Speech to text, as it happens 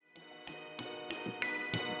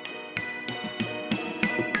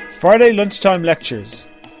Friday lunchtime lectures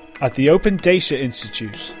at the Open Data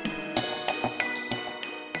Institute.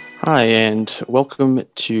 Hi, and welcome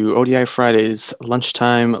to ODI Fridays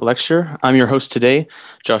lunchtime lecture. I'm your host today,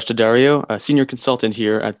 Josh Daddario, a senior consultant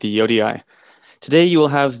here at the ODI. Today, you will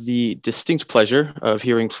have the distinct pleasure of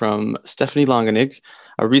hearing from Stefani Langehennig,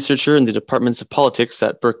 a researcher in the departments of politics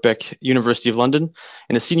at Birkbeck University of London,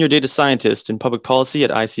 and a senior data scientist in public policy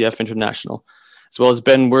at ICF International, as well as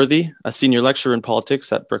Ben Worthy, a senior lecturer in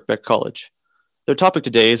politics at Birkbeck College. Their topic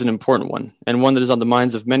today is an important one, and one that is on the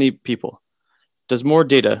minds of many people. Does more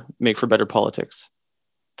data make for better politics?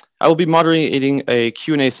 I will be moderating a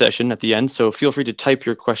Q&A session at the end, so feel free to type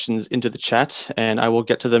your questions into the chat, and I will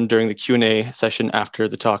get to them during the Q&A session after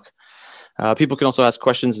the talk. People can also ask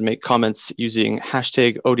questions and make comments using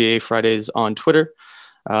hashtag ODI Fridays on Twitter.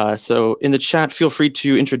 So in the chat, feel free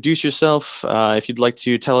to introduce yourself if you'd like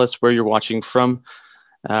to tell us where you're watching from.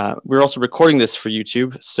 We're also recording this for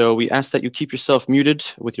YouTube, so we ask that you keep yourself muted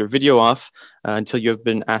with your video off until you have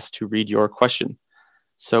been asked to read your question.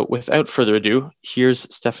 So without further ado, here's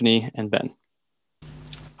Stefani and Ben.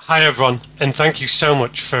 Hi everyone, and thank you so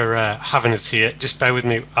much for having us here. Just bear with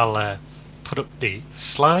me, I'll put up the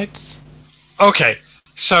slides. Okay,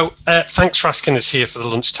 so thanks for asking us here for the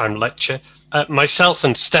lunchtime lecture. Myself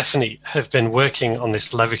and Stefani have been working on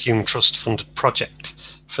this Leverhulme Trust funded project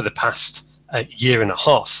for the past year and a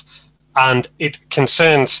half, and it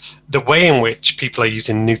concerns the way in which people are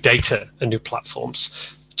using new data and new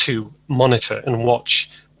platforms to monitor and watch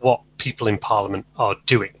what people in Parliament are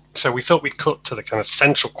doing. So we thought we'd cut to the kind of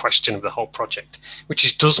central question of the whole project, which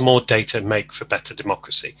is, does more data make for better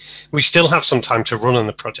democracy? We still have some time to run on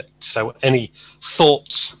the project, so any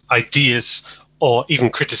thoughts, ideas, or even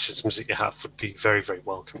criticisms that you have would be very, very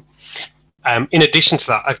welcome. In addition to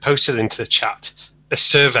that, I've posted into the chat a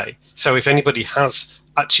survey. So if anybody has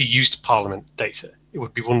actually used Parliament data, it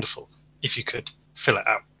would be wonderful if you could fill it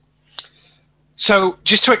out. So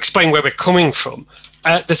just to explain where we're coming from,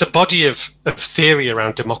 there's a body of theory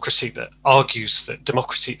around democracy that argues that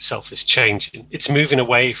democracy itself is changing. It's moving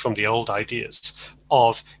away from the old ideas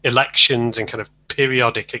of elections and kind of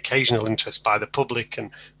periodic occasional interest by the public and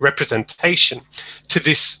representation to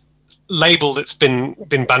this label that's been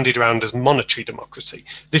bandied around as monitory democracy.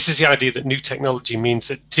 This is the idea that new technology means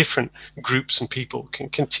that different groups and people can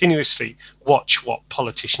continuously watch what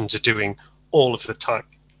politicians are doing all of the time.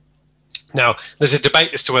 Now, there's a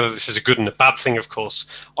debate as to whether this is a good and a bad thing, of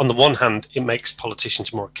course. On the one hand, it makes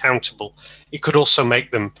politicians more accountable. It could also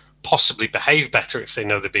make them possibly behave better if they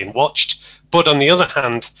know they're being watched. But on the other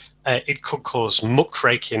hand, it could cause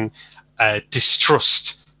muckraking,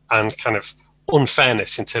 distrust, and kind of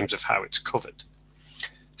unfairness in terms of how it's covered.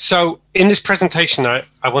 So in this presentation, I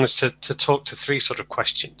want us to talk to three sort of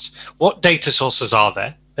questions. What data sources are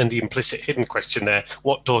there? And the implicit hidden question there,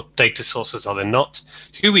 what data sources are there not?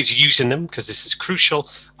 Who is using them? Because this is crucial.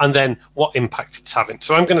 And then what impact it's having.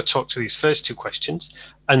 So I'm going to talk to these first two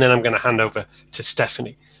questions, and then I'm going to hand over to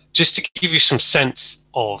Stefani, just to give you some sense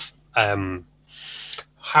of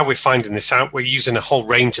how we're finding this out. We're using a whole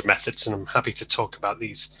range of methods, and I'm happy to talk about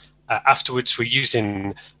these afterwards. We're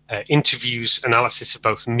using interviews, analysis of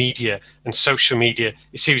both media and social media,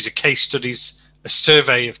 a series of case studies, a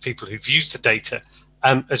survey of people who've used the data,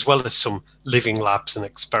 as well as some living labs and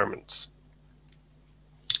experiments.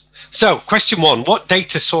 So question one, what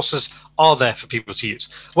data sources are there for people to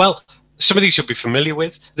use? Well, some of these you'll be familiar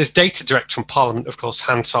with. There's data direct from Parliament, of course,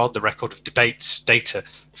 Hansard, the record of debates, data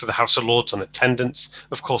for the House of Lords on attendance,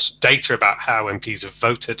 of course, data about how MPs have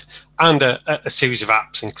voted, and a series of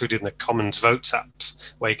apps, including the Commons Votes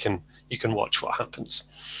apps, where you can watch what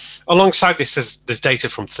happens. Alongside this, there's data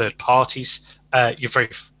from third parties. You're very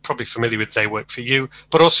probably familiar with TheyWorkToYou,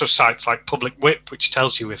 but also sites like Public Whip, which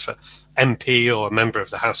tells you if an MP or a member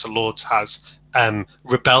of the House of Lords has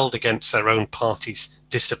rebelled against their own party's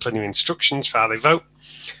disciplinary instructions for how they vote.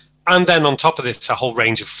 And then on top of this, a whole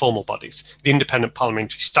range of formal bodies. The Independent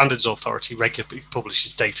Parliamentary Standards Authority regularly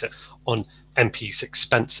publishes data on MPs'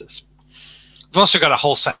 expenses. We've also got a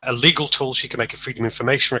whole set of legal tools. You can make a Freedom of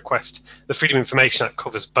Information request. The Freedom of Information Act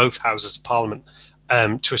covers both houses of Parliament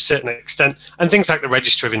to a certain extent, and things like the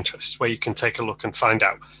Register of Interests, where you can take a look and find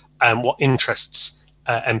out what interests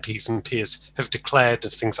MPs and peers have declared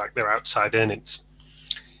as things like their outside earnings.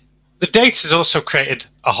 The data has also created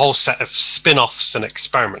a whole set of spin-offs and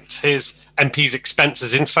experiments. Here's MPs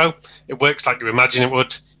expenses info. It works like you imagine it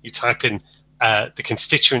would. You type in the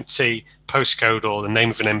constituency, postcode, or the name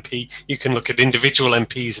of an MP. You can look at individual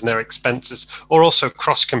MPs and their expenses, or also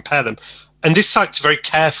cross-compare them. And this site's very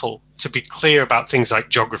careful to be clear about things like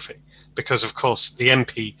geography, because of course the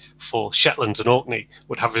MP for Shetlands and Orkney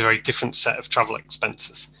would have a very different set of travel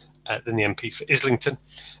expenses than the MP for Islington.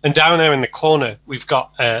 And down there in the corner, we've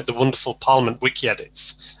got the wonderful Parliament Wiki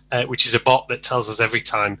Edits, which is a bot that tells us every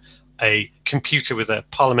time a computer with a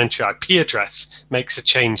parliamentary IP address makes a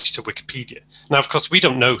change to Wikipedia. Now, of course, we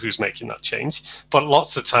don't know who's making that change, but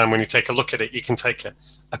lots of the time when you take a look at it, you can take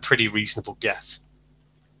a pretty reasonable guess.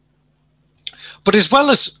 But as well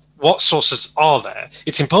as what sources are there,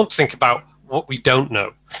 it's important to think about what we don't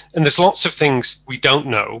know. And there's lots of things we don't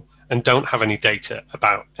know and don't have any data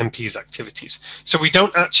about MPs' activities. So we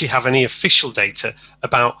don't actually have any official data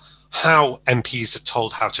about how MPs are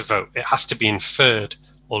told how to vote. It has to be inferred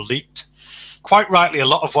or leaked. Quite rightly, a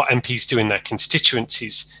lot of what MPs do in their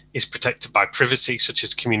constituencies is protected by privacy, such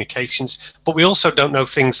as communications, but we also don't know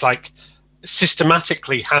things like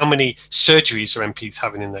systematically how many surgeries are MPs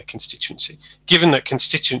having in their constituency. Given that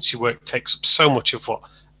constituency work takes up so much of what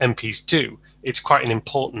MPs do, it's quite an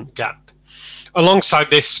important gap. Alongside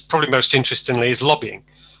this, probably most interestingly, is lobbying.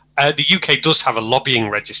 The UK does have a lobbying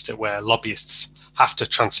register where lobbyists have to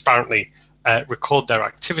transparently record their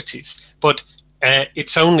activities, but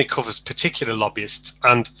it only covers particular lobbyists,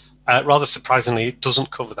 and rather surprisingly, it doesn't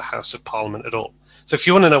cover the House of Parliament at all. So if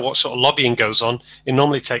you want to know what sort of lobbying goes on, it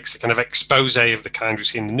normally takes a kind of expose of the kind we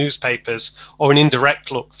see in the newspapers, or an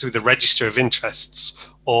indirect look through the register of interests,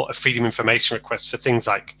 or a freedom of information request for things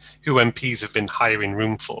like who MPs have been hiring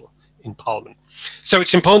room for in Parliament. So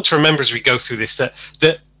it's important to remember as we go through this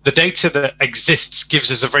that the data that exists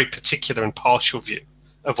gives us a very particular and partial view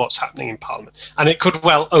of what's happening in Parliament. And it could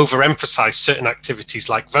well overemphasize certain activities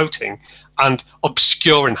like voting and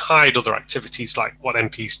obscure and hide other activities like what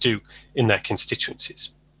MPs do in their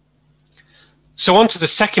constituencies. So on to the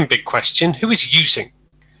second big question, who is using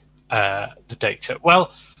the data?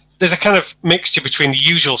 Well, there's a kind of mixture between the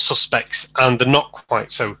usual suspects and the not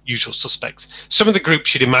quite so usual suspects. Some of the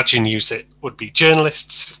groups you'd imagine use it would be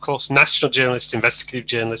journalists, of course, national journalists, investigative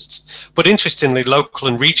journalists, but interestingly, local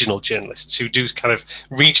and regional journalists who do kind of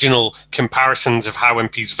regional comparisons of how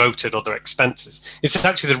MPs voted or their expenses. It's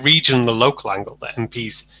actually the regional and the local angle that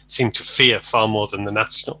MPs seem to fear far more than the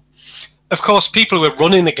national. Of course, people who are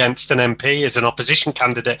running against an MP as an opposition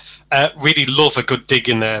candidate really love a good dig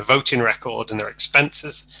in their voting record and their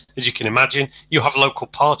expenses, as you can imagine. You have local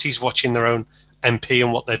parties watching their own MP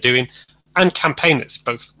and what they're doing, and campaigners,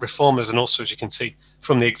 both reformers and also, as you can see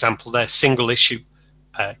from the example there, single issue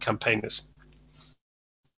campaigners.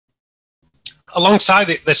 Alongside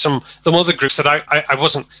it, there's some other groups that I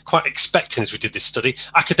wasn't quite expecting as we did this study.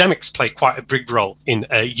 Academics play quite a big role in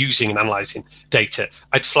using and analysing data.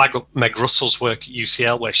 I'd flag up Meg Russell's work at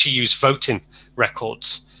UCL, where she used voting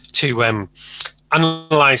records to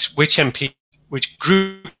analyse which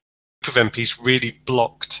group of MPs really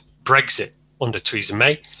blocked Brexit under Theresa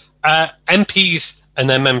May. MPs and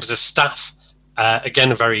their members of staff,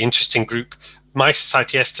 again, a very interesting group. My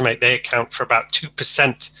Society estimate they account for about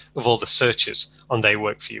 2% of all the searches on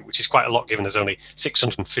TheyWorkToYou, which is quite a lot given there's only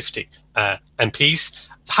 650 MPs.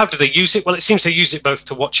 How do they use it? Well, it seems they use it both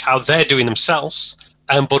to watch how they're doing themselves,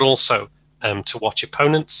 but also to watch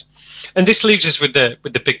opponents. And this leaves us with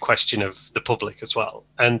the big question of the public as well,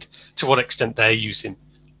 and to what extent they're using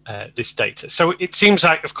this data. So it seems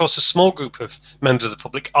like, of course, a small group of members of the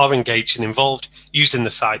public are engaged and involved, using the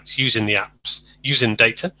sites, using the apps, using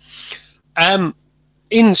data.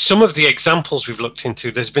 In some of the examples we've looked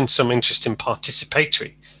into, there's been some interesting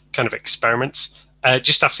participatory kind of experiments.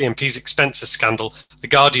 Just after the MP's expenses scandal, The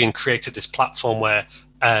Guardian created this platform where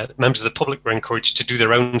members of the public were encouraged to do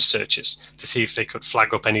their own searches to see if they could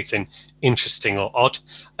flag up anything interesting or odd.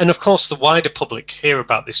 And of course, the wider public hear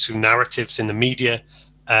about this through narratives in the media,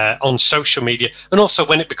 on social media, and also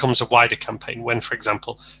when it becomes a wider campaign, when, for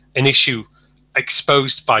example, an issue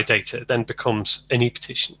exposed by data then becomes an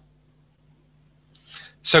e-petition.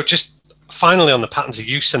 So just finally on the patterns of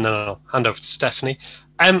use, and then I'll hand over to Stefani.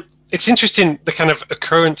 It's interesting the kind of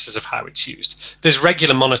occurrences of how it's used. There's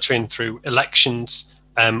regular monitoring through elections,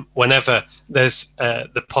 whenever there's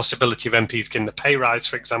the possibility of MPs getting a pay rise,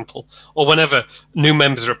 for example, or whenever new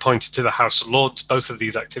members are appointed to the House of Lords. Both of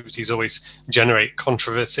these activities always generate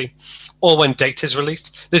controversy, or when data is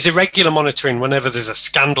released. There's irregular monitoring whenever there's a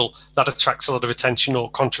scandal that attracts a lot of attention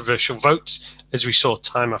or controversial votes, as we saw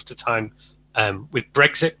time after time with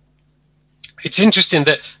Brexit. It's interesting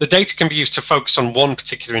that the data can be used to focus on one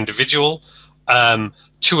particular individual,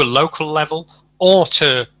 to a local level, or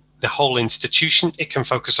to the whole institution. It can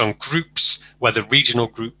focus on groups, whether regional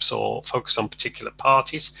groups or focus on particular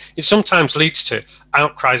parties. It sometimes leads to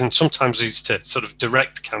outcries and sometimes leads to sort of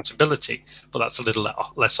direct accountability, but that's a little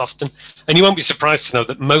less often. And you won't be surprised to know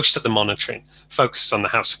that most of the monitoring focuses on the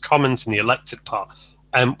House of Commons and the elected part,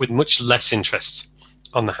 with much less interest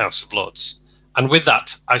on the House of Lords. And with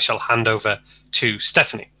that, I shall hand over to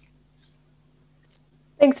Stefani.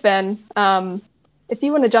 Thanks, Ben. If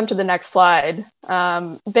you want to jump to the next slide,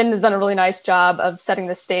 Ben has done a really nice job of setting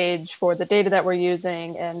the stage for the data that we're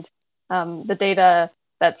using and the data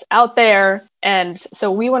that's out there. And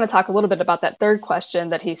so we want to talk a little bit about that third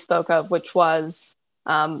question that he spoke of, which was,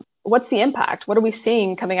 what's the impact? What are we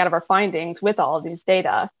seeing coming out of our findings with all of these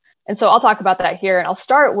data? And so I'll talk about that here. And I'll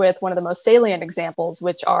start with one of the most salient examples,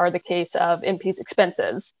 which are the case of MPs'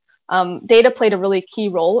 expenses. Data played a really key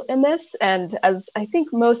role in this. And as I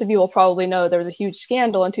think most of you will probably know, there was a huge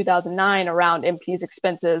scandal in 2009 around MPs'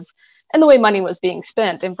 expenses and the way money was being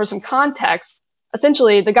spent. And for some context,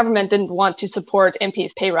 essentially, the government didn't want to support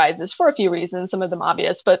MPs' pay rises for a few reasons, some of them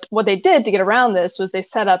obvious. But what they did to get around this was they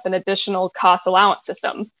set up an additional cost allowance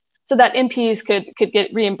system so that MPs could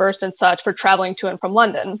get reimbursed and such for traveling to and from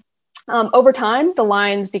London. Over time, the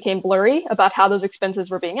lines became blurry about how those expenses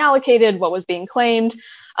were being allocated, what was being claimed.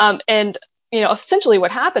 And essentially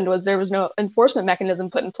what happened was there was no enforcement mechanism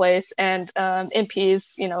put in place, and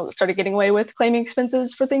MPs, started getting away with claiming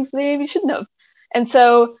expenses for things they maybe shouldn't have. And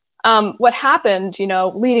so what happened,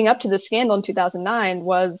 leading up to the scandal in 2009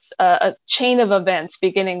 was a chain of events,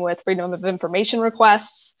 beginning with freedom of information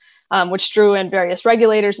requests, which drew in various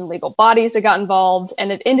regulators and legal bodies that got involved.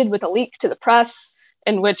 And it ended with a leak to the press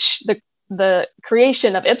in which the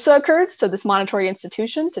creation of IPSA occurred, so this monetary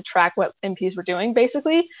institution to track what MPs were doing,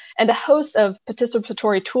 basically, and a host of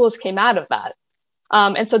participatory tools came out of that.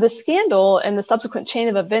 And so the scandal and the subsequent chain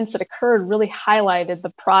of events that occurred really highlighted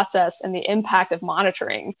the process and the impact of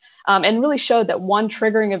monitoring, and really showed that one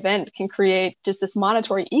triggering event can create just this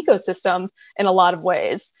monitory ecosystem in a lot of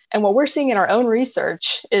ways. And what we're seeing in our own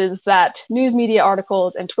research is that news media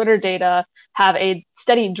articles and Twitter data have a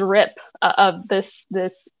steady drip of this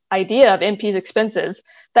idea of MPs' expenses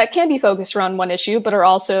that can be focused around one issue, but are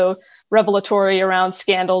also revelatory around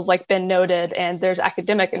scandals like Ben noted, and there's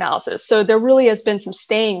academic analysis. So there really has been some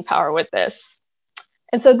staying power with this.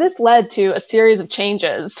 And so this led to a series of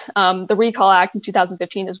changes. The Recall Act in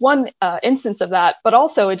 2015 is one instance of that, but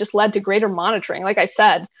also it just led to greater monitoring. Like I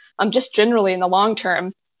said, just generally in the long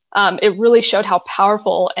term, it really showed how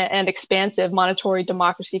powerful and expansive monitory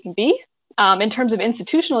democracy can be. In terms of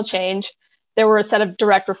institutional change, there were a set of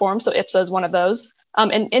direct reforms, so IPSA is one of those,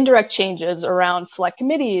 and indirect changes around select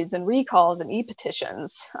committees and recalls and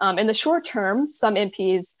e-petitions. In the short term, some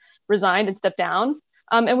MPs resigned and stepped down,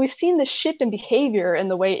 and we've seen this shift in behavior in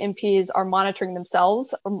the way MPs are monitoring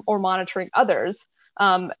themselves or monitoring others.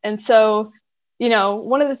 And so,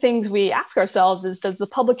 one of the things we ask ourselves is, does the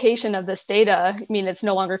publication of this data mean it's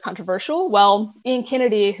no longer controversial? Well, Ian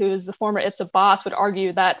Kennedy, who's the former IPSA boss, would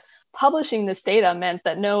argue that publishing this data meant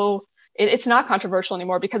that it's not controversial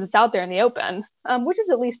anymore because it's out there in the open, which is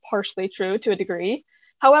at least partially true to a degree.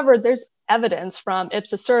 However, there's evidence from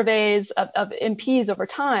IPSA surveys of MPs over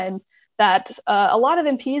time that a lot of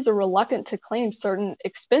MPs are reluctant to claim certain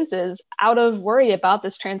expenses out of worry about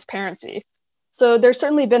this transparency. So there's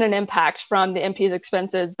certainly been an impact from the MPs'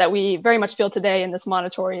 expenses that we very much feel today in this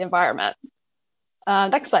monitory environment.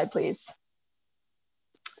 Next slide, please.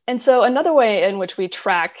 And so another way in which we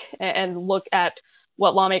track and look at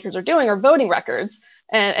what lawmakers are doing are voting records.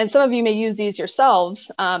 And some of you may use these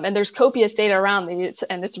yourselves, and there's copious data around these,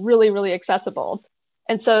 and it's really, really accessible.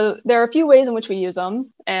 And so there are a few ways in which we use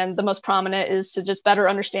them. And the most prominent is to just better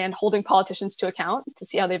understand holding politicians to account, to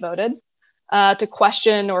see how they voted, to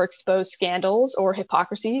question or expose scandals or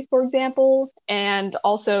hypocrisy, for example, and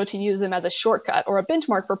also to use them as a shortcut or a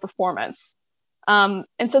benchmark for performance.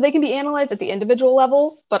 And so they can be analyzed at the individual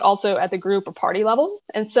level, but also at the group or party level.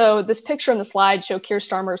 And so this picture on the slide shows Keir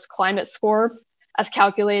Starmer's climate score as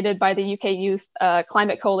calculated by the UK Youth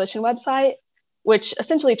Climate Coalition website, which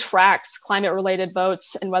essentially tracks climate-related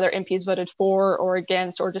votes and whether MPs voted for or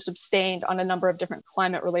against or just abstained on a number of different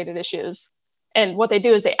climate-related issues. And what they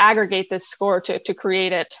do is they aggregate this score to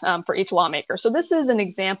create it for each lawmaker. So this is an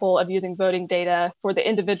example of using voting data for the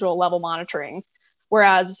individual level monitoring.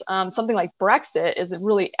 Whereas something like Brexit is a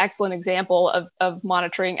really excellent example of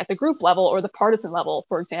monitoring at the group level or the partisan level,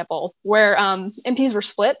 for example, where MPs were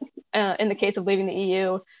split in the case of leaving the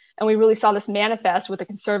EU. And we really saw this manifest with the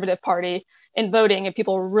Conservative Party in voting, and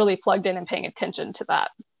people were really plugged in and paying attention to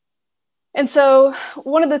that. And so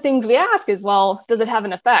one of the things we ask is, well, does it have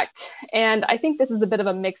an effect? And I think this is a bit of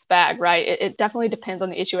a mixed bag, right? It definitely depends on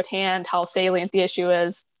the issue at hand, how salient the issue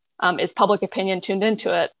is public opinion tuned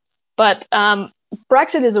into it? But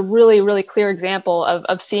Brexit is a really, really clear example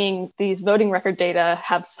of seeing these voting record data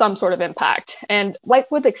have some sort of impact. And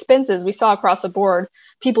like with expenses, we saw across the board,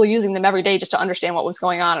 people using them every day just to understand what was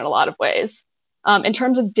going on in a lot of ways. In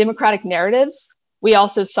terms of democratic narratives, we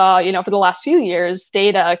also saw, for the last few years,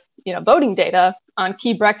 data, voting data on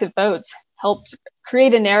key Brexit votes helped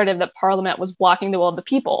create a narrative that Parliament was blocking the will of the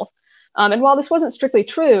people. And while this wasn't strictly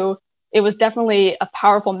true, it was definitely a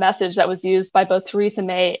powerful message that was used by both Theresa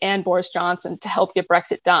May and Boris Johnson to help get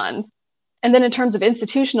Brexit done. And then in terms of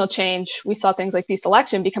institutional change, we saw things like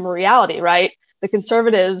deselection become a reality, right? The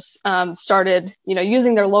Conservatives started,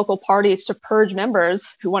 using their local parties to purge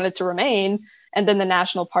members who wanted to remain, and then the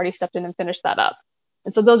National Party stepped in and finished that up.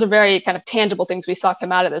 And so those are very kind of tangible things we saw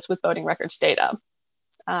come out of this with voting records data.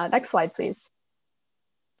 Next slide, please.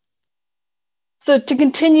 So to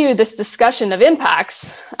continue this discussion of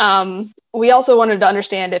impacts, we also wanted to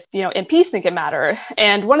understand if MPs think it matters.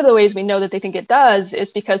 And one of the ways we know that they think it does is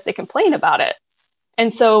because they complain about it.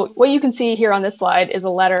 And so what you can see here on this slide is a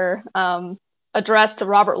letter addressed to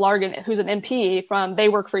Robert Largan, who's an MP from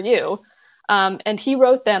TheyWorkToYou. And he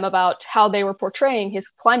wrote them about how they were portraying his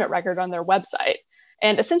climate record on their website.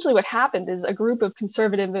 And essentially what happened is a group of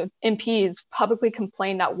conservative MPs publicly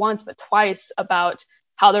complained not once, but twice about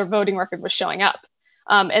how their voting record was showing up.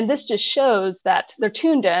 And this just shows that they're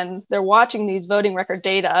tuned in, they're watching these voting record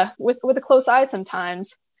data with a close eye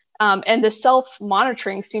sometimes. And the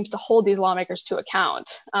self-monitoring seems to hold these lawmakers to account.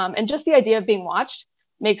 And just the idea of being watched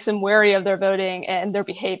makes them wary of their voting and their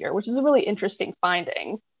behavior, which is a really interesting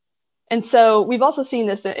finding. And so we've also seen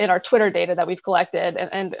this in our Twitter data that we've collected,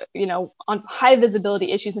 and on high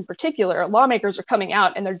visibility issues in particular, lawmakers are coming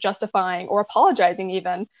out and they're justifying or apologizing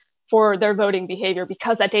even for their voting behavior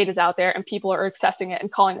because that data is out there and people are accessing it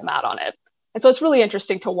and calling them out on it. And so it's really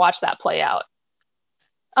interesting to watch that play out.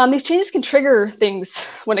 These changes can trigger things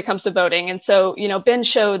when it comes to voting. And so, Ben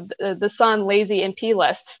showed the Sun Lazy MP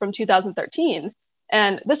list from 2013.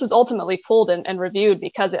 And this was ultimately pulled and reviewed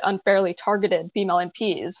because it unfairly targeted female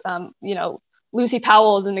MPs. Lucy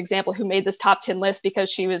Powell is an example who made this top 10 list because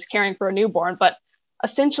she was caring for a newborn. But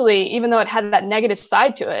essentially, even though it had that negative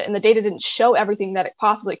side to it and the data didn't show everything that it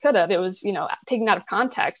possibly could have, it was taken out of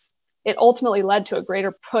context. It ultimately led to a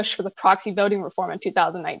greater push for the proxy voting reform in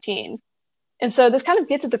 2019. And so this kind of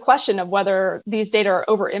gets at the question of whether these data are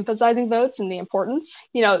overemphasizing votes and the importance.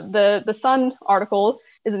 The Sun article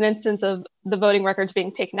is an instance of the voting records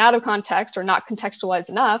being taken out of context or not contextualized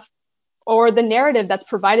enough, or the narrative that's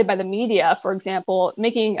provided by the media, for example,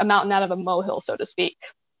 making a mountain out of a molehill, so to speak.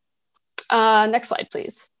 Next slide,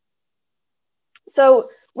 please. So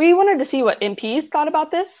we wanted to see what MPs thought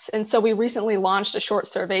about this. And so we recently launched a short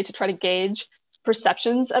survey to try to gauge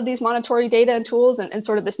perceptions of these monitoring data and tools and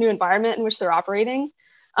sort of this new environment in which they're operating.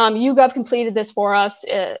 YouGov completed this for us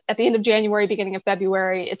at the end of January, beginning of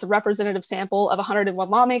February. It's a representative sample of 101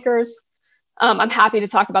 lawmakers. I'm happy to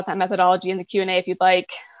talk about that methodology in the Q&A if you'd like,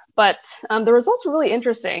 but the results were really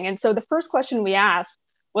interesting. And so the first question we asked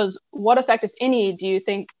was, what effect, if any, do you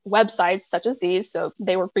think websites such as these, so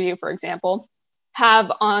TheyWorkToYou, for example,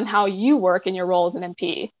 have on how you work in your role as an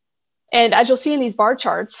MP? And as you'll see in these bar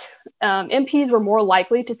charts, MPs were more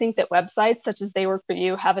likely to think that websites such as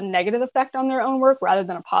TheyWorkToYou have a negative effect on their own work rather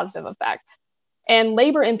than a positive effect. And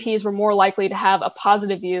Labor MPs were more likely to have a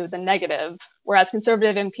positive view than negative, whereas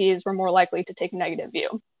conservative MPs were more likely to take a negative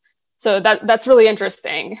view. So that's really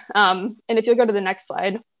interesting. And if you'll go to the next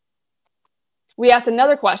slide, we asked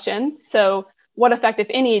another question. So what effect, if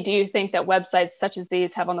any, do you think that websites such as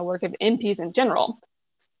these have on the work of MPs in general?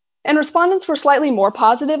 And respondents were slightly more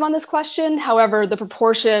positive on this question. However, the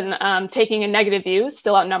proportion taking a negative view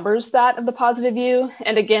still outnumbers that of the positive view.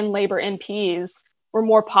 And again, Labor MPs were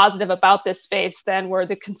more positive about this space than were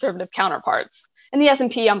the conservative counterparts. And the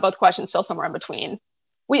S&P on both questions fell somewhere in between.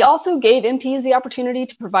 We also gave MPs the opportunity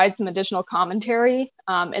to provide some additional commentary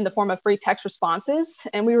in the form of free text responses,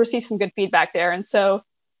 and we received some good feedback there. And so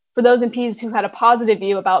for those MPs who had a positive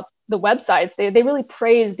view about the websites, they really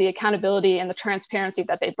praised the accountability and the transparency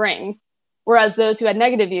that they bring, whereas those who had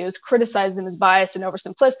negative views criticized them as biased and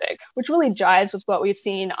oversimplistic, which really jives with what we've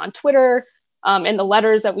seen on Twitter and the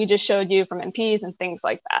letters that we just showed you from MPs and things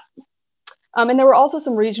like that. And there were also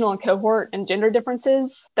some regional and cohort and gender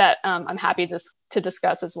differences that I'm happy to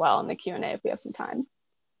discuss as well in the Q&A if we have some time.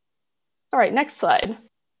 All right, next slide.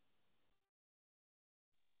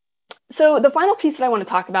 So the final piece that I want to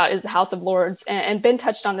talk about is the House of Lords, and Ben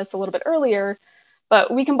touched on this a little bit earlier,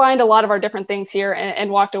 but we combined a lot of our different things here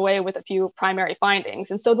and walked away with a few primary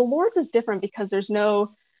findings. And so the Lords is different because there's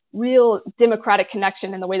no real democratic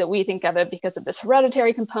connection in the way that we think of it because of this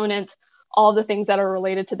hereditary component. All the things that are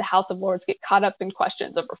related to the House of Lords get caught up in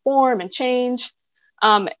questions of reform and change.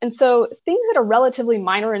 And so things that are relatively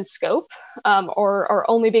minor in scope or are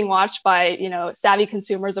only being watched by savvy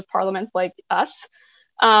consumers of Parliament like us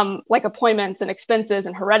like appointments and expenses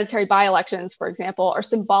and hereditary by-elections, for example, are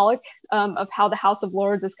symbolic of how the House of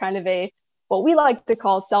Lords is kind of what we like to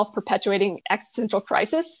call self-perpetuating existential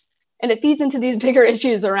crisis. And it feeds into these bigger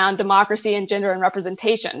issues around democracy and gender and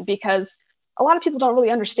representation, because a lot of people don't really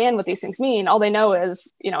understand what these things mean. All they know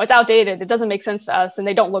is, it's outdated, it doesn't make sense to us, and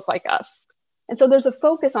they don't look like us. And so there's a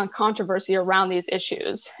focus on controversy around these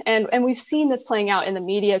issues. And we've seen this playing out in the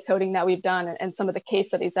media coding that we've done and some of the case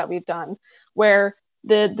studies that we've done, where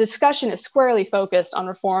the discussion is squarely focused on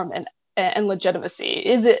reform and legitimacy.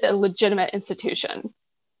 Is it a legitimate institution?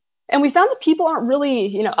 And we found that people aren't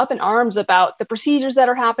really, up in arms about the procedures that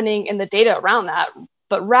are happening and the data around that,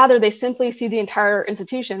 but rather they simply see the entire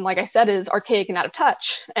institution, like I said, is archaic and out of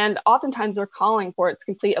touch. And oftentimes they're calling for its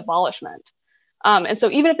complete abolishment. And so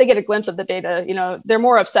even if they get a glimpse of the data, they're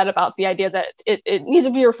more upset about the idea that it needs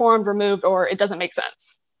to be reformed, removed, or it doesn't make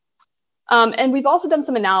sense. And we've also done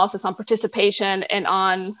some analysis on participation and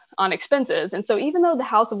on expenses. And so even though the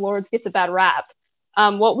House of Lords gets a bad rap,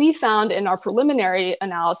 what we found in our preliminary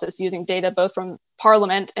analysis using data both from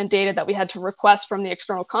Parliament and data that we had to request from the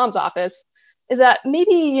External Comms Office is that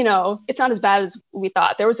maybe, it's not as bad as we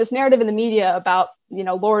thought. There was this narrative in the media about,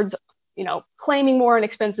 Lords, claiming more in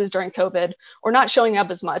expenses during COVID or not showing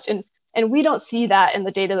up as much. And we don't see that in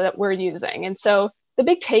the data that we're using. And so the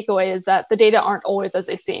big takeaway is that the data aren't always as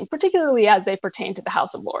they seem, particularly as they pertain to the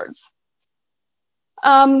House of Lords.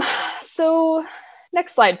 So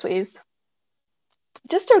next slide, please.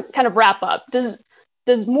 Just to kind of wrap up,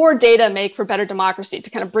 does more data make for better democracy, to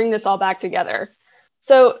kind of bring this all back together?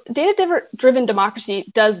 So data-driven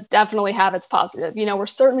democracy does definitely have its positive. We're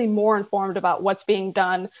certainly more informed about what's being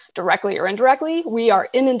done directly or indirectly. We are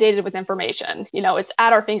inundated with information. It's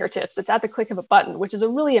at our fingertips. It's at the click of a button, which is a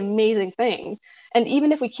really amazing thing. And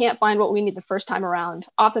even if we can't find what we need the first time around,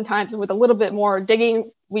 oftentimes with a little bit more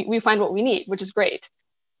digging, we find what we need, which is great.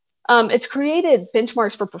 It's created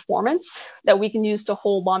benchmarks for performance that we can use to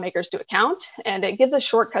hold lawmakers to account, and it gives us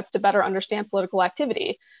shortcuts to better understand political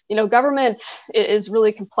activity. Government is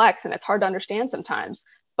really complex and it's hard to understand sometimes,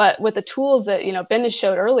 but with the tools that, Ben has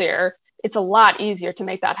showed earlier, it's a lot easier to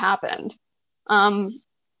make that happen.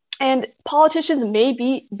 And politicians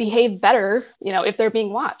may behave better, if they're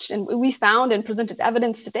being watched. And we found and presented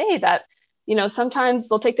evidence today that, sometimes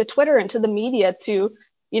they'll take to Twitter and to the media to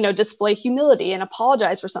display humility and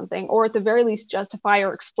apologize for something, or at the very least justify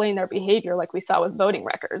or explain their behavior, like we saw with voting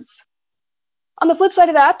records. On the flip side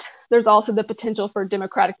of that, there's also the potential for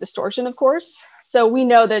democratic distortion, of course. So we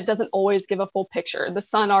know that it doesn't always give a full picture. The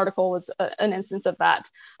Sun article was an instance of that.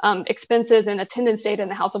 Expenses and attendance data in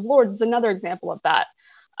the House of Lords is another example of that.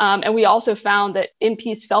 And we also found that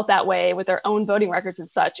MPs felt that way with their own voting records and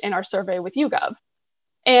such in our survey with YouGov.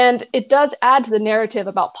 And it does add to the narrative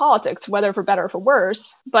about politics, whether for better or for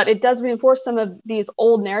worse, but it does reinforce some of these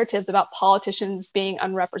old narratives about politicians being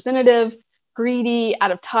unrepresentative, greedy,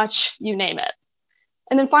 out of touch, you name it.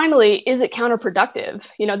 And then finally, is it counterproductive?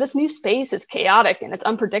 This new space is chaotic and it's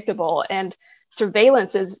unpredictable, and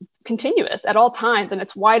surveillance is continuous at all times, and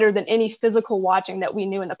it's wider than any physical watching that we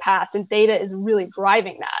knew in the past, and data is really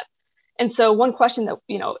driving that. And so one question that,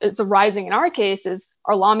 is arising in our case is,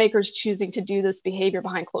 are lawmakers choosing to do this behavior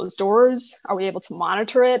behind closed doors? Are we able to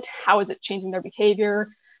monitor it? How is it changing their behavior?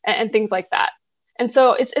 And things like that. And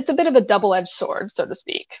so it's a bit of a double-edged sword, so to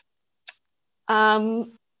speak.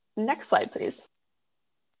 Next slide, please.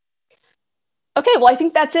 Okay, well, I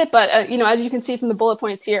think that's it. But, as you can see from the bullet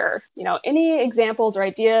points here, any examples or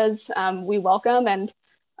ideas we welcome, and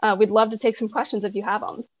we'd love to take some questions if you have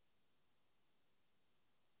them.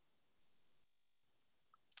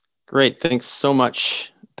 Great. Thanks so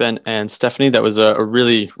much, Ben and Stephanie. That was a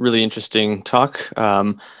really, really interesting talk.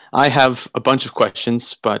 I have a bunch of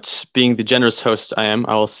questions, but being the generous host I am,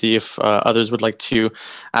 I will see if others would like to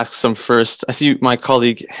ask some first. I see my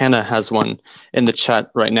colleague Hannah has one in the chat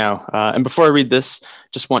right now. And before I read this,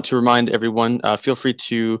 just want to remind everyone, feel free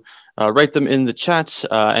to write them in the chat.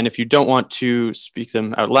 And if you don't want to speak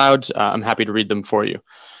them out loud, I'm happy to read them for you.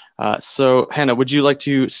 So Hannah, would you like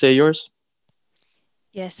to say yours?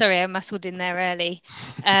 Yeah, sorry, I muscled in there early.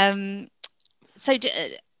 So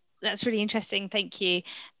that's really interesting. Thank you.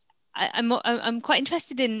 I'm quite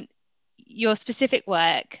interested in your specific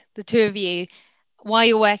work, the two of you, why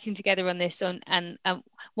you're working together on this, and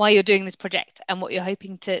why you're doing this project, and what you're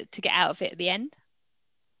hoping to get out of it at the end.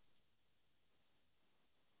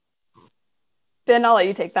 Ben, I'll let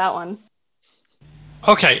you take that one.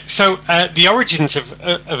 Okay, so the origins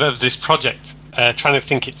of this project, trying to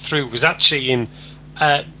think it through, was actually in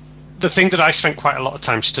the thing that I spent quite a lot of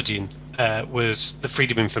time studying was the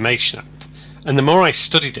Freedom of Information Act. And the more I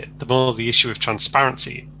studied it, the more the issue of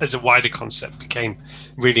transparency as a wider concept became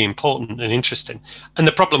really important and interesting. And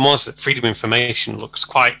the problem was that freedom of information looks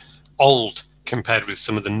quite old compared with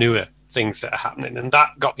some of the newer things that are happening. And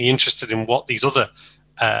that got me interested in what these other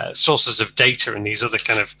sources of data and these other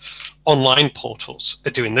kind of online portals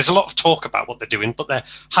are doing. There's a lot of talk about what they're doing, but there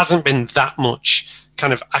hasn't been that much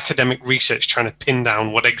kind of academic research trying to pin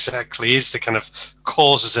down what exactly is the kind of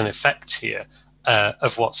causes and effects here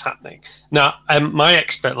of what's happening. Now, my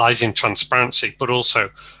expert lies in transparency, but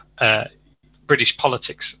also British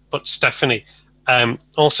politics. But Stefani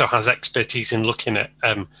also has expertise in looking at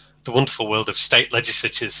the wonderful world of state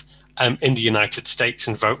legislatures in the United States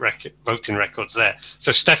and voting records there.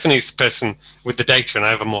 So Stefani's the person with the data, and I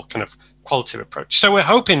have a more kind of qualitative approach. So we're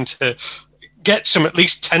hoping to get some at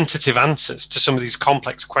least tentative answers to some of these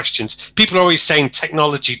complex questions. People are always saying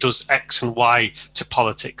technology does X and Y to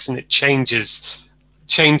politics, and it changes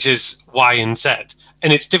Y and Z,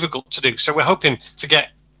 and it's difficult to do. So we're hoping to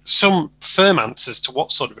get some firm answers to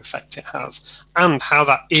what sort of effect it has and how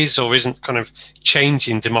that is or isn't kind of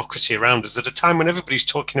changing democracy around us at a time when everybody's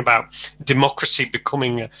talking about democracy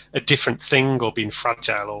becoming a different thing or being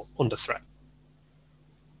fragile or under threat.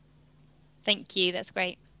 Thank you. That's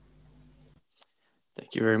great.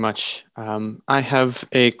 Thank you very much. I have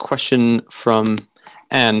a question from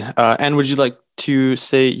Anne. Anne, would you like to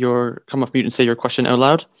come off mute and say your question out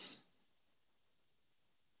loud?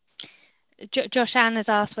 Josh, Anne has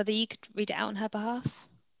asked whether you could read it out on her behalf.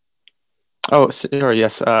 Oh, sure,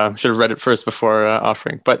 yes. Should have read it first before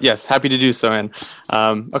offering. But yes, happy to do so, Anne.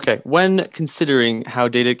 Okay, when considering how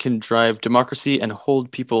data can drive democracy and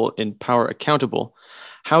hold people in power accountable,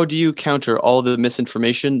 how do you counter all the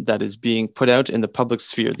misinformation that is being put out in the public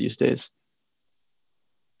sphere these days?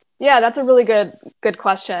 Yeah, that's a really good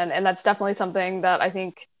question. And that's definitely something that I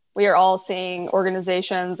think we are all seeing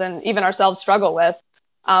organizations and even ourselves struggle with.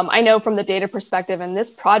 I know from the data perspective in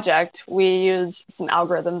this project, we use some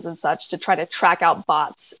algorithms and such to try to track out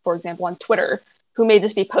bots, for example, on Twitter, who may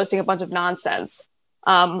just be posting a bunch of nonsense.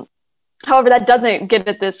 However, that doesn't get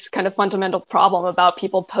at this kind of fundamental problem about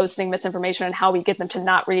people posting misinformation and how we get them to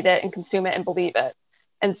not read it and consume it and believe it.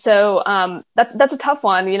 And so that's a tough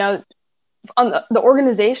one. You know, on the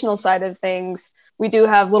organizational side of things, we do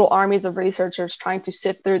have little armies of researchers trying to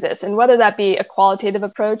sift through this. And whether that be a qualitative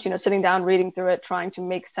approach, you know, sitting down, reading through it, trying to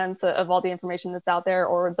make sense of all the information that's out there,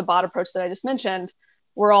 or the bot approach that I just mentioned,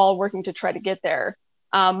 we're all working to try to get there.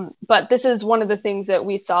 But this is one of the things that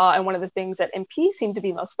we saw, and one of the things that MPs seem to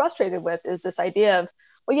be most frustrated with is this idea of,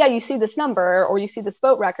 well, yeah, you see this number or you see this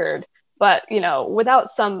vote record, but you know, without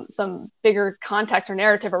some bigger context or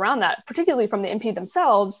narrative around that, particularly from the MP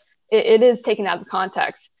themselves, it is taken out of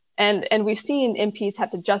context. And we've seen MPs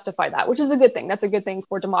have to justify that, which is a good thing. That's a good thing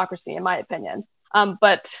for democracy, in my opinion.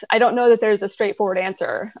 But I don't know that there's a straightforward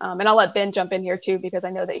answer. And I'll let Ben jump in here too, because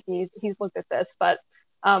I know that he's looked at this. But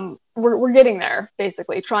we're getting there,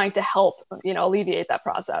 basically, trying to help, you know, alleviate that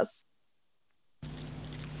process.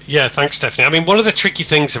 Yeah, thanks, Stephanie. I mean, one of the tricky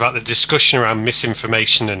things about the discussion around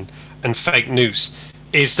misinformation and fake news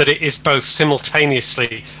is that it is both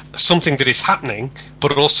simultaneously something that is happening,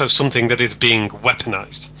 but also something that is being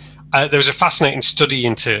weaponized. There was a fascinating study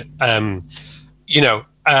into,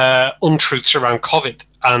 untruths around COVID,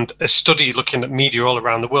 and a study looking at media all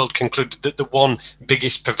around the world concluded that the one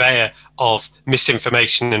biggest purveyor of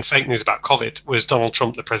misinformation and fake news about COVID was Donald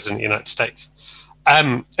Trump, the president of the United States.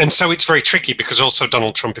 And so it's very tricky because also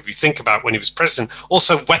Donald Trump, if you think about when he was president,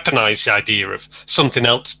 also weaponized the idea of something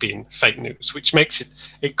else being fake news, which makes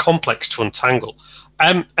it complex to untangle.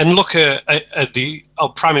 And look at the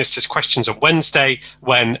Prime Minister's questions on Wednesday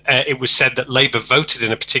when it was said that Labour voted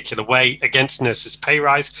in a particular way against nurses' pay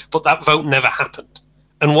rise, but that vote never happened.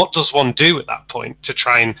 And what does one do at that point to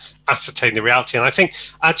try and ascertain the reality? And I think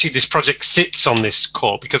actually this project sits on this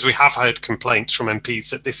core because we have heard complaints from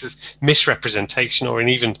MPs that this is misrepresentation or in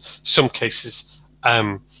even some cases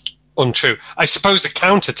untrue. I suppose the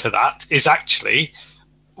counter to that is actually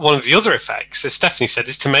one of the other effects, as Stephanie said,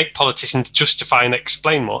 is to make politicians justify and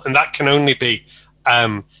explain more. And that can only be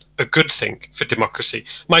a good thing for democracy.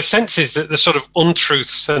 My sense is that the sort of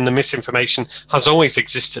untruths and the misinformation has always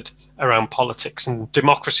existed around politics, and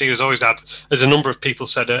democracy has always had, as a number of people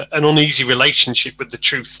said, an uneasy relationship with the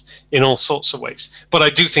truth in all sorts of ways. But I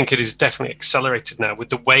do think it is definitely accelerated now with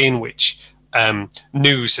the way in which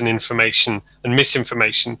news and information and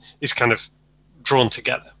misinformation is kind of drawn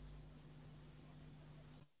together.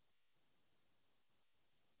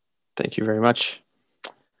 Thank you very much.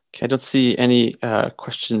 Okay, I don't see any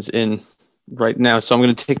questions in right now, so I'm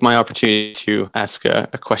going to take my opportunity to ask a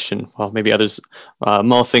question while maybe others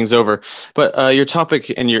mull things over. But your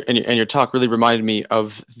topic and your talk really reminded me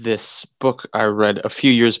of this book I read a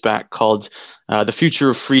few years back called The Future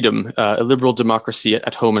of Freedom, A Liberal Democracy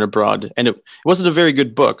at Home and Abroad. And it wasn't a very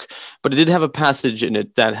good book, but it did have a passage in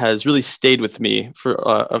it that has really stayed with me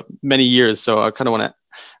for many years. So I kind of want to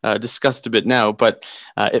discussed a bit now, but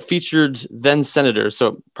it featured then Senator,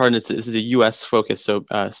 so pardon, this is a US focus, so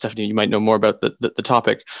Stefani, you might know more about the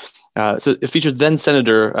topic. So it featured then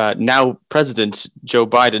Senator, now President Joe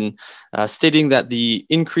Biden, stating that the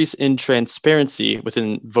increase in transparency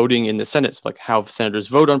within voting in the Senate, so like how senators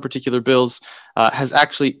vote on particular bills, has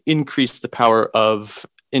actually increased the power of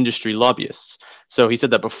industry lobbyists. So he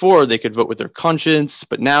said that before they could vote with their conscience,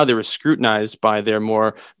 but now they were scrutinized by their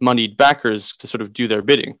more moneyed backers to sort of do their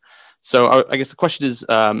bidding. So I guess the question is,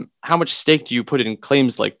 how much stake do you put in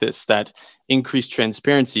claims like this, that increased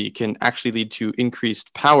transparency can actually lead to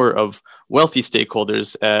increased power of wealthy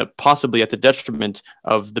stakeholders, possibly at the detriment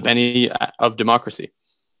of the many of democracy?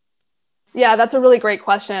 Yeah, that's a really great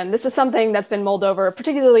question. This is something that's been mulled over,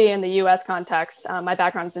 particularly in the US context. My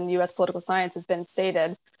background's in US political science, has been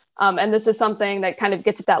stated. And this is something that kind of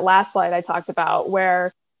gets at that last slide I talked about,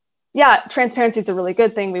 where, yeah, transparency is a really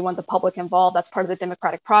good thing. We want the public involved. That's part of the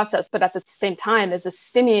democratic process. But at the same time, is this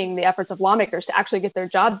stymieing the efforts of lawmakers to actually get their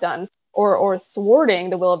job done, or thwarting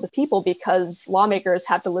the will of the people because lawmakers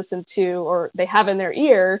have to listen to, or they have in their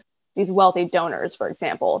ear, these wealthy donors, for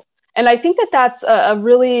example. And I think that that's a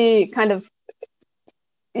really kind of,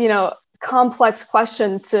 complex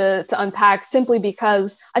question to unpack, simply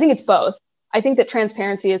because I think it's both. I think that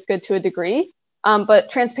transparency is good to a degree, but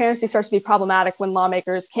transparency starts to be problematic when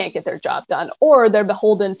lawmakers can't get their job done, or they're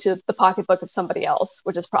beholden to the pocketbook of somebody else,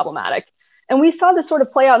 which is problematic. And we saw this sort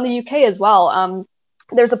of play out in the UK as well.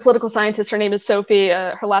 There's a political scientist, her name is Sophie,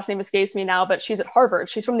 her last name escapes me now, but she's at Harvard.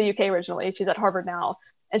 She's from the UK originally, she's at Harvard now.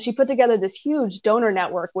 And she put together this huge donor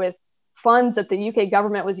network with funds that the UK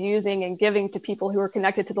government was using and giving to people who are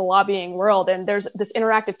connected to the lobbying world. And there's this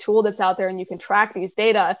interactive tool that's out there, and you can track these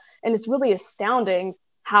data. And it's really astounding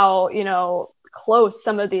how, close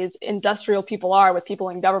some of these industrial people are with people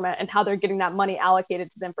in government, and how they're getting that money allocated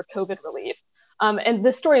to them for COVID relief. And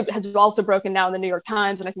this story has also broken now in the New York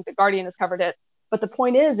Times, and I think the Guardian has covered it. But the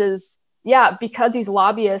point is yeah, because these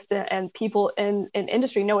lobbyists and people in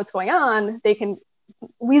industry know what's going on, they can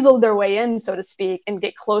weasel their way in, so to speak, and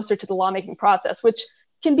get closer to the lawmaking process, which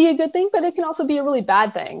can be a good thing, but it can also be a really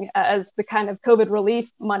bad thing, as the kind of COVID relief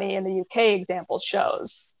money in the UK example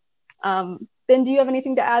shows. Ben, do you have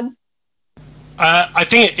anything to add? I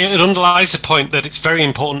think it underlies the point that it's very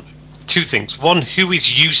important, two things. One, who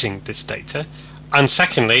is using this data? And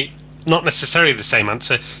secondly, not necessarily the same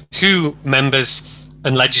answer, who members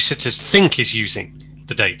and legislators think is using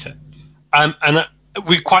the data. And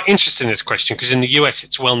we're quite interested in this question because in the US,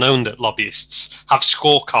 it's well known that lobbyists have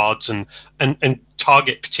scorecards and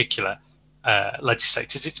target particular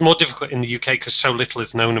legislators. It's more difficult in the UK because so little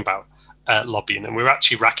is known about lobbying, and we're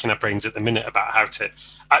actually racking our brains at the minute about how to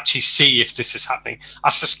actually see if this is happening.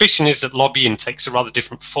 Our suspicion is that lobbying takes a rather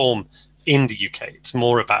different form in the UK. It's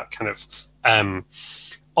more about kind of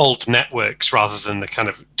old networks rather than the kind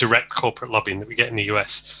of direct corporate lobbying that we get in the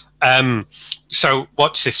US. So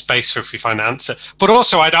watch this space for if we find an answer. But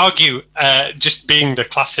also I'd argue, just being the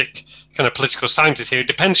classic kind of political scientist here, it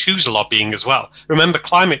depends who's lobbying as well. Remember,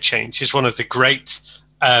 climate change is one of the great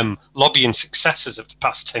lobbying successes of the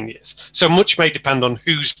past 10 years. So much may depend on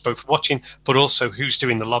who's both watching, but also who's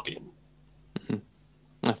doing the lobbying. Mm-hmm.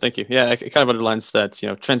 Oh, thank you. Yeah, it kind of underlines that,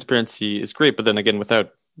 transparency is great, but then again,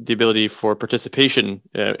 without the ability for participation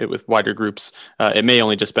with wider groups, it may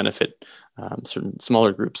only just benefit certain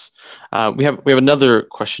smaller groups. We have another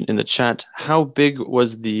question in the chat. How big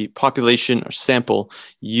was the population or sample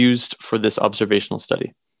used for this observational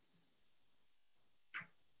study?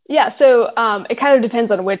 Yeah, so it kind of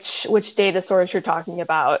depends on which data source you're talking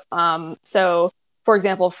about. So, for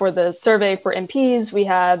example, for the survey for MPs, we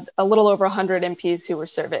had a little over 100 MPs who were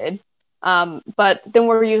surveyed. But then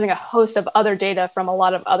we're using a host of other data from a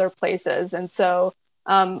lot of other places. And so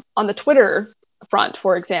on the Twitter front,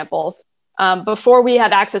 for example, before we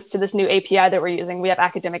had access to this new API that we're using, we have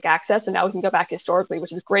academic access, and now we can go back historically,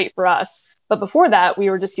 which is great for us. But before that, we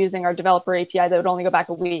were just using our developer API that would only go back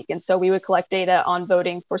a week. And so we would collect data on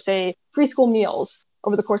voting for, say, free school meals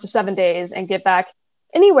over the course of 7 days and get back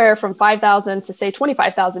anywhere from 5,000 to, say,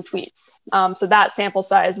 25,000 tweets. So that sample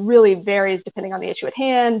size really varies depending on the issue at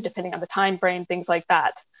hand, depending on the time frame, things like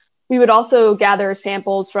that. We would also gather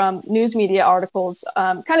samples from news media articles,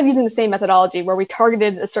 kind of using the same methodology where we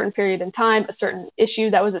targeted a certain period in time, a certain issue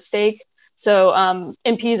that was at stake. So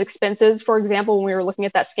MPs' expenses, for example, when we were looking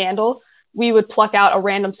at that scandal, we would pluck out a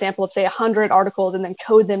random sample of, say, 100 articles and then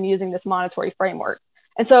code them using this monitory framework.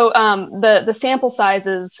 And so the sample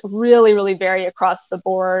sizes really, really vary across the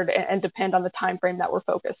board and depend on the time frame that we're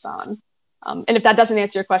focused on. And if that doesn't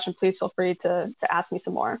answer your question, please feel free to ask me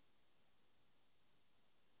some more.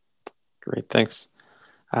 Great, thanks.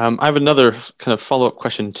 I have another kind of follow-up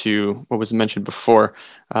question to what was mentioned before.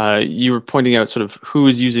 You were pointing out sort of who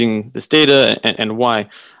is using this data and why.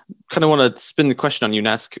 Kind of want to spin the question on you and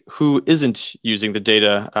ask who isn't using the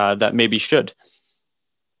data that maybe should.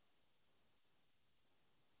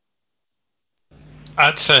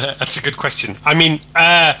 That's a good question. I mean,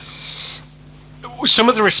 some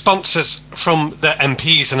of the responses from the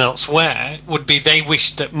MPs and elsewhere would be they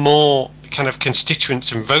wished that more kind of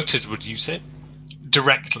constituents and voters would use it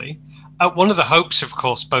directly. One of the hopes, of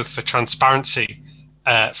course, both for transparency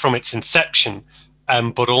from its inception,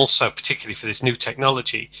 but also particularly for this new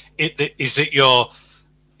technology, is that your,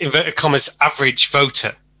 inverted commas, average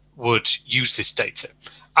voter would use this data.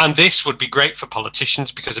 And this would be great for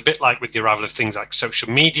politicians because, a bit like with the arrival of things like social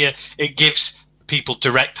media, it gives people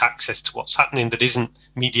direct access to what's happening that isn't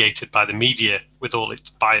mediated by the media with all its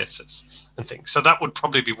biases and things. So that would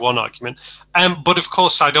probably be one argument. But of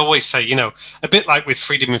course, I'd always say, you know, a bit like with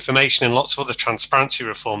freedom of information and lots of other transparency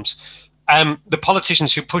reforms, the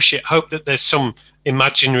politicians who push it hope that there's some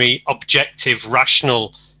imaginary, objective,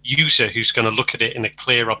 rational user who's going to look at it in a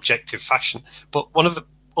clear, objective fashion. But one of the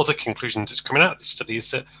other conclusions that's coming out of this study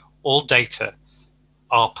is that all data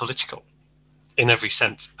are political in every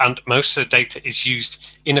sense, and most of the data is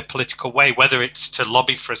used in a political way, whether it's to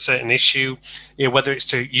lobby for a certain issue, you know, whether it's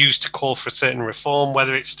to use to call for a certain reform,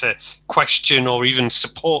 whether it's to question or even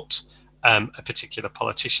support a particular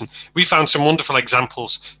politician. We found some wonderful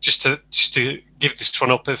examples, just to give this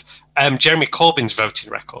one up, of Jeremy Corbyn's voting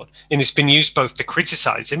record, and it's been used both to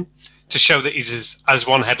criticize him, to show that he's, as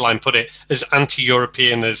one headline put it, as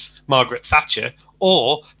anti-European as Margaret Thatcher,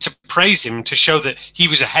 or to praise him to show that he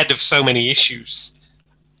was ahead of so many issues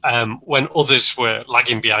when others were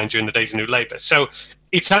lagging behind during the days of New Labour. So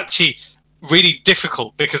it's actually really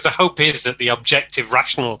difficult because the hope is that the objective,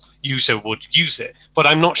 rational user would use it. But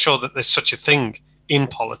I'm not sure that there's such a thing in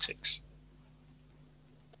politics.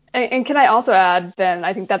 And can I also add, Ben,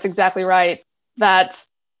 I think that's exactly right, that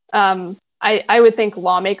I would think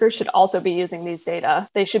lawmakers should also be using these data.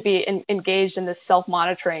 They should be engaged in this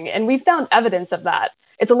self-monitoring. And we've found evidence of that.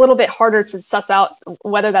 It's a little bit harder to suss out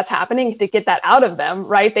whether that's happening, to get that out of them,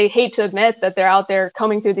 right? They hate to admit that they're out there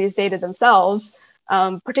combing through these data themselves,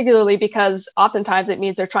 particularly because oftentimes it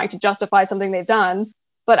means they're trying to justify something they've done.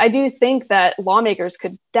 But I do think that lawmakers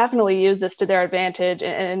could definitely use this to their advantage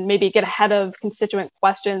and maybe get ahead of constituent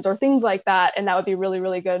questions or things like that. And that would be really,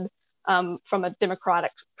 really good from a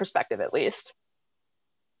democratic perspective, at least.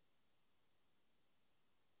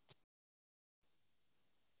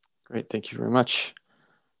 Great, thank you very much.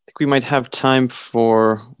 I think we might have time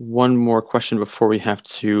for one more question before we have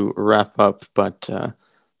to wrap up, but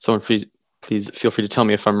someone please feel free to tell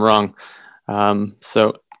me if I'm wrong.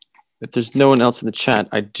 So if there's no one else in the chat,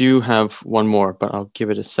 I do have one more, but I'll give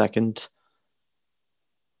it a second.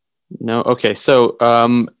 No, okay, so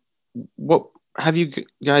what have you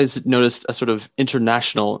guys noticed a sort of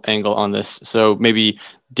international angle on this? So maybe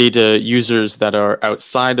data users that are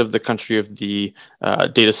outside of the country of the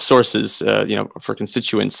data sources, you know, for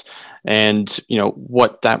constituents, and you know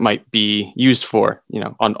what that might be used for. You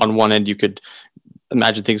know, on one end, you could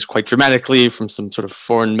imagine things quite dramatically from some sort of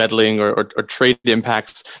foreign meddling or trade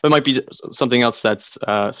impacts, but it might be something else that's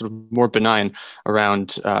sort of more benign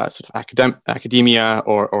around sort of academia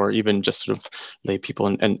or even just sort of lay people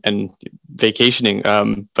and vacationing.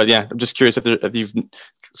 But yeah, I'm just curious if you've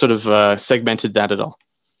sort of segmented that at all.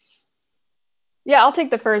 Yeah, I'll take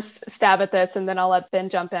the first stab at this and then I'll let Ben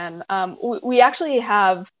jump in. We actually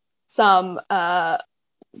have some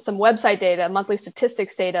website data, monthly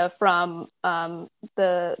statistics data from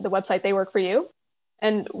the website TheyWorkToYou.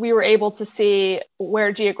 And we were able to see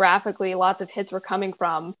where geographically lots of hits were coming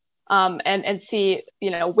from and see, you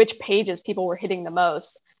know, which pages people were hitting the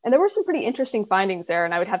most. And there were some pretty interesting findings there.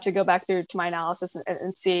 And I would have to go back through to my analysis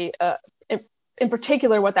and see in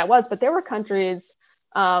particular what that was. But there were countries,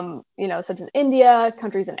 you know, such as India,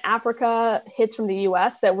 countries in Africa, hits from the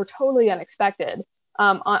US that were totally unexpected.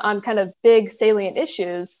 On kind of big salient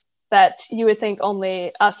issues that you would think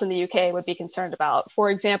only us in the UK would be concerned about. For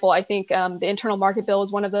example, I think the internal market bill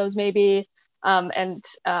is one of those maybe, and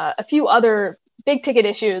a few other big ticket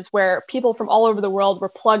issues where people from all over the world were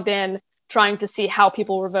plugged in trying to see how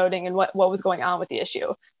people were voting and what was going on with the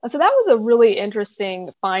issue. So that was a really interesting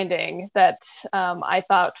finding that I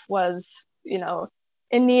thought was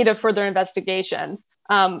in need of further investigation.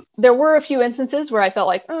 There were a few instances where I felt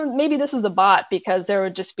like, maybe this was a bot, because there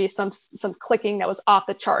would just be some clicking that was off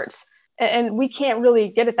the charts. And we can't really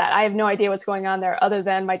get at that. I have no idea what's going on there, other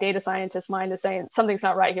than my data scientist mind is saying something's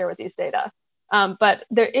not right here with these data. But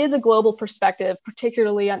there is a global perspective,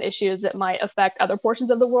 particularly on issues that might affect other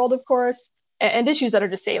portions of the world, of course, and issues that are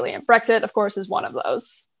just salient. Brexit, of course, is one of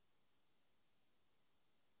those.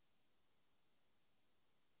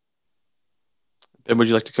 Ben, would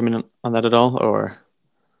you like to come in on that at all, or?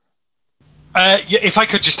 Yeah, if I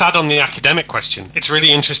could just add on the academic question, it's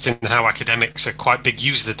really interesting how academics are quite big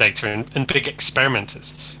users of the data and big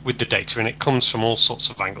experimenters with the data, and it comes from all sorts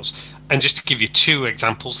of angles. And just to give you two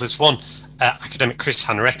examples, there's one academic, Chris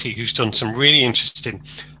Hanaretti, who's done some really interesting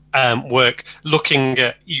work looking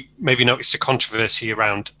at, you maybe noticed a controversy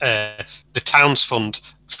around the Towns Fund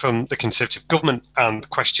from the Conservative government, and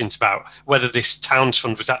questions about whether this Towns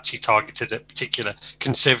Fund was actually targeted at particular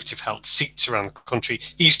Conservative held seats around the country.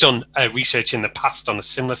 He's done research in the past on a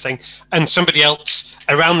similar thing. And somebody else,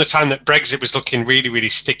 around the time that Brexit was looking really, really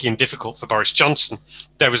sticky and difficult for Boris Johnson,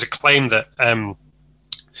 there was a claim that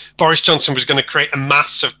Boris Johnson was going to create a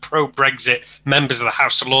mass of pro-Brexit members of the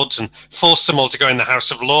House of Lords and force them all to go in the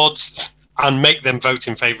House of Lords and make them vote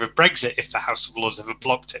in favour of Brexit if the House of Lords ever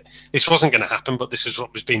blocked it. This wasn't going to happen, but this is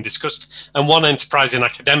what was being discussed. And one enterprising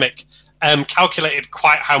academic calculated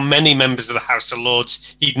quite how many members of the House of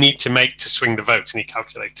Lords he'd need to make to swing the vote. And he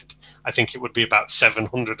calculated, I think it would be about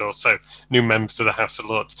 700 or so new members of the House of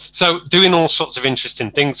Lords. So doing all sorts of interesting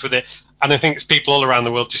things with it. And I think it's people all around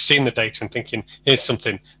the world just seeing the data and thinking, here's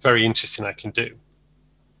something very interesting I can do.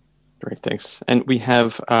 Great, thanks. And we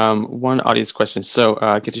have one audience question. So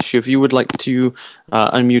Getishu, if you would like to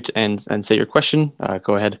unmute and say your question,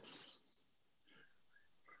 go ahead.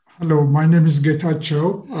 Hello, my name is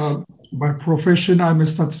Getachew. By profession, I'm a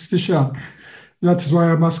statistician. That is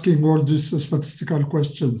why I'm asking all these statistical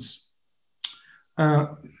questions.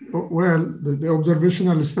 Well, the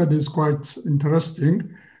observational study is quite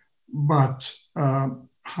interesting, but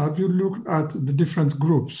have you looked at the different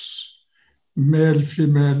groups, male,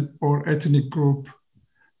 female, or ethnic group,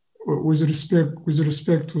 with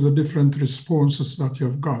respect to the different responses that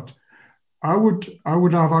you've got? I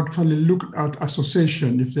would have actually looked at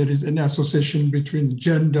association, if there is any association between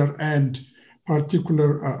gender and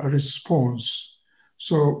particular response.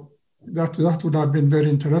 So that would have been very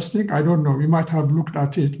interesting. I don't know, we might have looked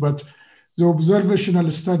at it, but the observational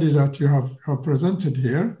study that you have presented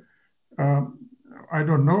here, I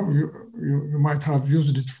don't know, you might have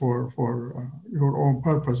used it for your own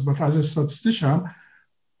purpose, but as a statistician,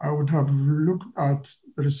 I would have looked at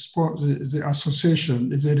the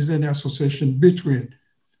association, if there is any association between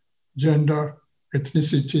gender,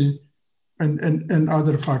 ethnicity, and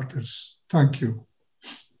other factors. Thank you.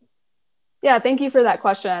 Yeah, thank you for that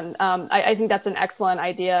question. I think that's an excellent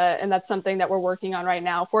idea, and that's something that we're working on right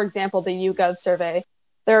now. For example, the YouGov survey.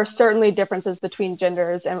 There are certainly differences between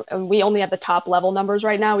genders, and we only have the top level numbers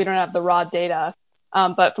right now. We don't have the raw data.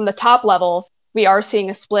 But from the top level, we are seeing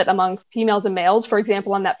a split among females and males. For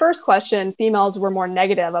example, on that first question, females were more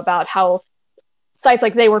negative about how sites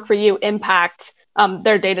like TheyWorkToYou impact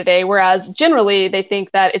their day-to-day, whereas generally they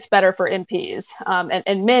think that it's better for MPs.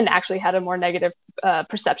 And men actually had a more negative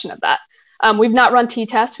perception of that. We've not run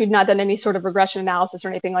t-tests. We've not done any sort of regression analysis or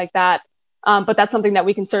anything like that. But that's something that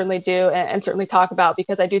we can certainly do and certainly talk about,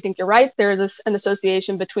 because I do think you're right. There is an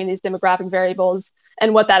association between these demographic variables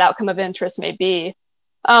and what that outcome of interest may be.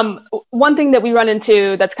 One thing that we run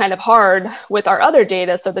into that's kind of hard with our other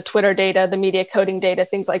data, so the Twitter data, the media coding data,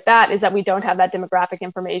 things like that, is that we don't have that demographic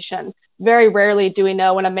information. Very rarely do we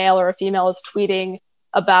know when a male or a female is tweeting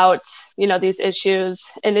about, these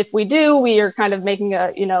issues. And if we do, we are kind of making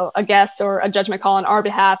a guess or a judgment call on our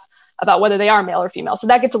behalf about whether they are male or female. So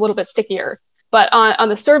that gets a little bit stickier. But on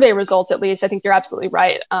the survey results, at least, I think you're absolutely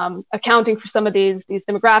right. Accounting for some of these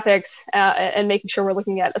demographics and making sure we're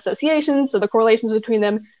looking at associations, so the correlations between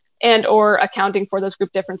them, and or accounting for those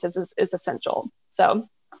group differences is essential. So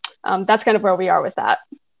that's kind of where we are with that.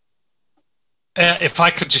 If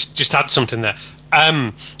I could just add something there.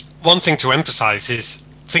 One thing to emphasize is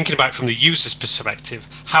thinking about from the user's perspective,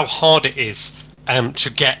 how hard it is to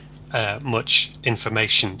get much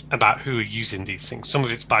information about who are using these things. Some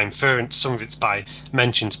of it's by inference, some of it's by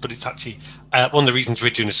mentions, but it's actually one of the reasons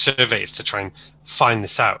we're doing a survey is to try and find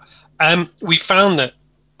this out. We found that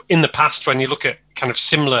in the past, when you look at kind of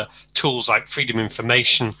similar tools like Freedom of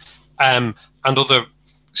Information and other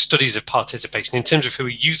studies of participation, in terms of who are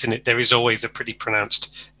using it, there is always a pretty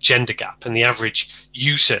pronounced gender gap, and the average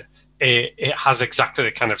user it has exactly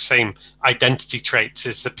the kind of same identity traits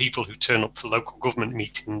as the people who turn up for local government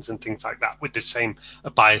meetings and things like that, with the same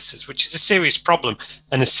biases, which is a serious problem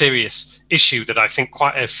and a serious issue that I think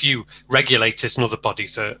quite a few regulators and other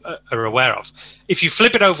bodies are aware of. If you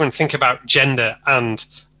flip it over and think about gender and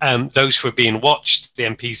those who are being watched, the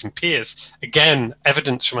MPs and peers, again,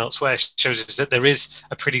 evidence from elsewhere shows us that there is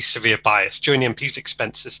a pretty severe bias. During the MPs'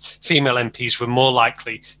 expenses, female MPs were more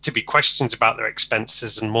likely to be questioned about their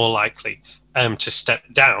expenses and more likely to step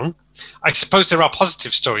down. I suppose there are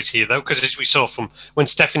positive stories here, though, because as we saw from when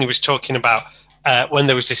Stefani was talking about when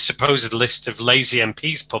there was this supposed list of lazy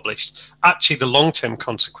MPs published, actually the long-term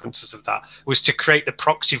consequences of that was to create the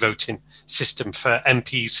proxy voting system for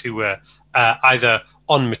MPs who were either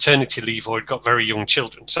on maternity leave or had got very young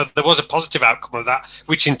children. So there was a positive outcome of that,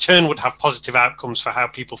 which in turn would have positive outcomes for how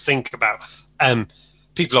people think about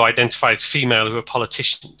people who identify as female who are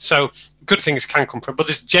politicians. So good things can come from, but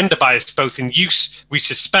there's gender bias both in use, we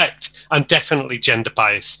suspect, and definitely gender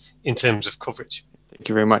bias in terms of coverage. Thank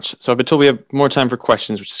you very much. So I've been told we have more time for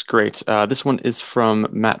questions, which is great. This one is from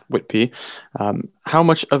Matt Whitby. How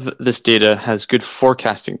much of this data has good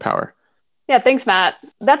forecasting power? Yeah, thanks, Matt.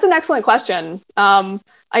 That's an excellent question.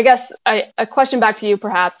 I guess a question back to you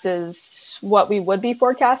perhaps is what we would be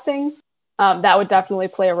forecasting. That would definitely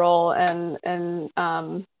play a role in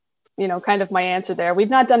kind of my answer there. We've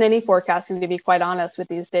not done any forecasting, to be quite honest, with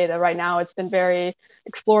these data. Right now, it's been very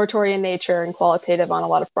exploratory in nature and qualitative on a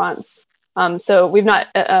lot of fronts. So we've not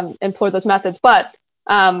employed those methods, but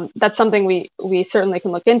that's something we certainly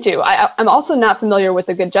can look into. I'm also not familiar with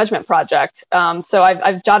the Good Judgment Project, so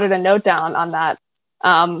I've jotted a note down on that.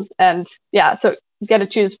 And yeah, so get to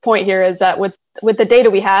choose point here is that with the data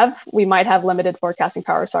we have, we might have limited forecasting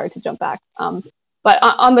power. Sorry to jump back, but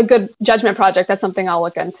on the Good Judgment Project, that's something I'll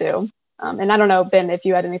look into. And I don't know, Ben, if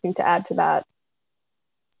you had anything to add to that.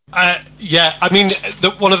 Yeah, I mean,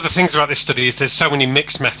 one of the things about this study is there's so many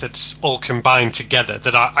mixed methods all combined together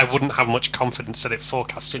that I wouldn't have much confidence that it's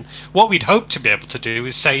forecasting. What we'd hope to be able to do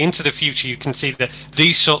is say into the future, you can see that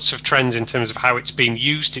these sorts of trends in terms of how it's being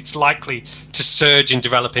used, it's likely to surge and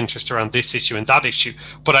develop interest around this issue and that issue.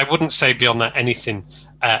 But I wouldn't say beyond that anything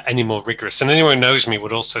any more rigorous. And anyone who knows me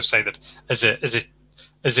would also say that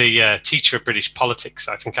as a teacher of British politics,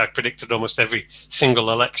 I think I've predicted almost every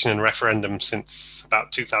single election and referendum since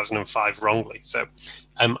about 2005 wrongly. So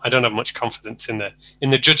I don't have much confidence in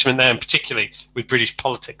the judgment there, and particularly with British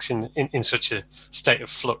politics in such a state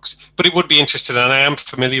of flux. But it would be interesting, and I am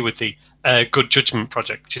familiar with the Good Judgment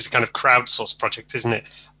Project, which is a kind of crowdsourced project, isn't it?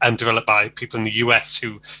 Developed by people in the US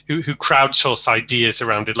who crowdsource ideas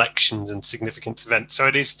around elections and significant events. So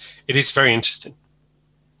it is very interesting.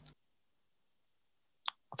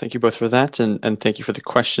 Thank you both for that, and thank you for the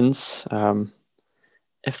questions.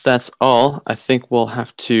 If that's all, I think we'll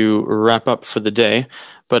have to wrap up for the day.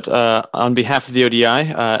 But on behalf of the ODI,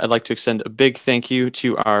 I'd like to extend a big thank you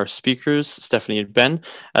to our speakers, Stefani and Ben,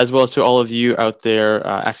 as well as to all of you out there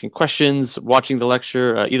asking questions, watching the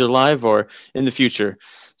lecture, either live or in the future.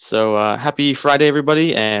 So happy Friday,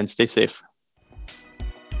 everybody, and stay safe.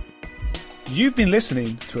 You've been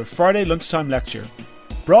listening to a Friday lunchtime lecture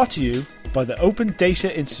brought to you by the Open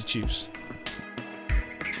Data Institute.